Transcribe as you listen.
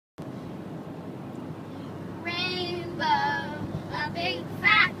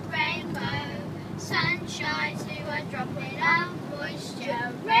sunshine to a droplet of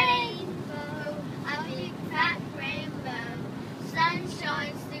moisture. Rainbow, a big fat rainbow.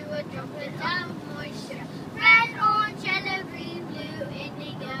 Sunshine to a droplet of moisture. Red, orange, yellow, green, blue,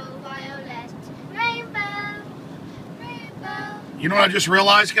 indigo, violet. Rainbow, rainbow. You know what I just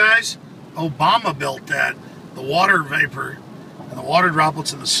realized, guys? Obama built that. The water vapor and the water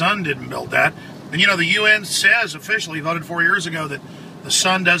droplets in the sun didn't build that. And you know, the UN says officially, voted 4 years ago, that the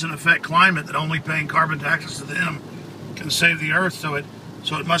sun doesn't affect climate, that only paying carbon taxes to them can save the earth. So it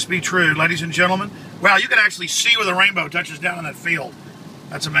must be true, ladies and gentlemen. Wow, you can actually see where the rainbow touches down in that field.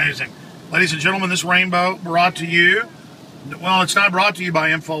 That's amazing. Ladies and gentlemen, this rainbow brought to you, well, it's not brought to you by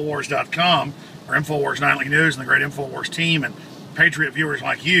Infowars.com or Infowars Nightly News and the great Infowars team and Patriot viewers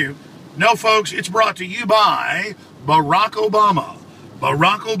like you. No, folks, it's brought to you by Barack Obama.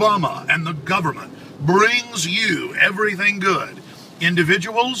 Barack Obama and the government brings you everything good.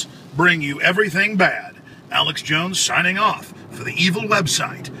 Individuals bring you everything bad. Alex Jones signing off for the evil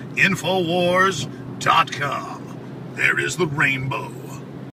website, Infowars.com. There is the rainbow.